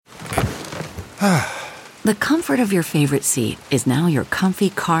The comfort of your favorite seat is now your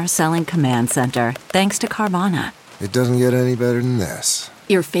comfy car selling command center, thanks to Carvana. It doesn't get any better than this.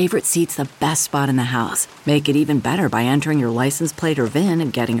 Your favorite seat's the best spot in the house. Make it even better by entering your license plate or VIN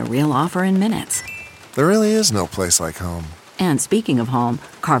and getting a real offer in minutes. There really is no place like home. And speaking of home,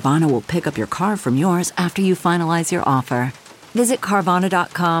 Carvana will pick up your car from yours after you finalize your offer. Visit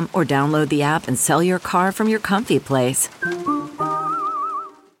Carvana.com or download the app and sell your car from your comfy place.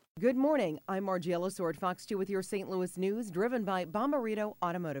 Good morning. I'm Margiela Sword, Fox 2 with your St. Louis news, driven by Bommarito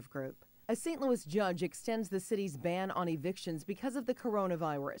Automotive Group. A St. Louis judge extends the city's ban on evictions because of the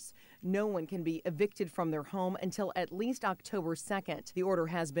coronavirus. No one can be evicted from their home until at least October 2nd. The order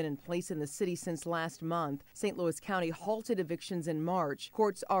has been in place in the city since last month. St. Louis County halted evictions in March.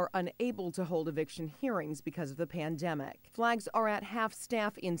 Courts are unable to hold eviction hearings because of the pandemic. Flags are at half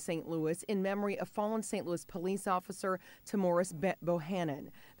staff in St. Louis in memory of fallen St. Louis police officer Tamoris Bohannon.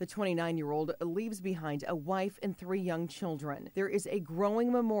 The 29-year-old leaves behind a wife and 3 young children. There is a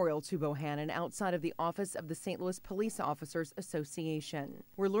growing memorial to Bohannon outside of the office of the St. Louis Police Officers Association.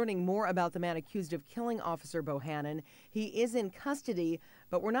 We're learning more about the man accused of killing Officer Bohannon. He is in custody,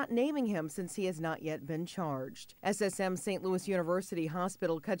 but we're not naming him since he has not yet been charged. SSM St. Louis University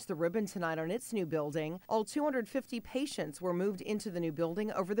Hospital cuts the ribbon tonight on its new building. All 250 patients were moved into the new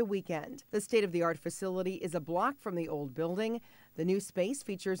building over the weekend. The state-of-the-art facility is a block from the old building. The new space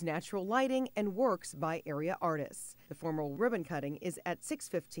features natural lighting and works by area artists. The formal ribbon cutting is at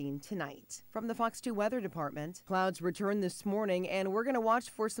 6:15 tonight. From the Fox 2 Weather Department, clouds return this morning, and we're going to watch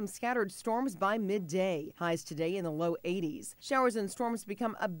for some scattered storms by midday. Highs today in the low 80s. Showers and storms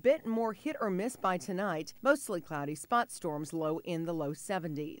become a bit more hit or miss by tonight. Mostly cloudy, spot storms low in the low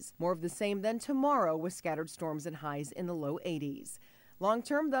 70s. More of the same then tomorrow with scattered storms and highs in the low 80s. Long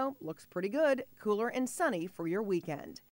term, though, looks pretty good. Cooler and sunny for your weekend.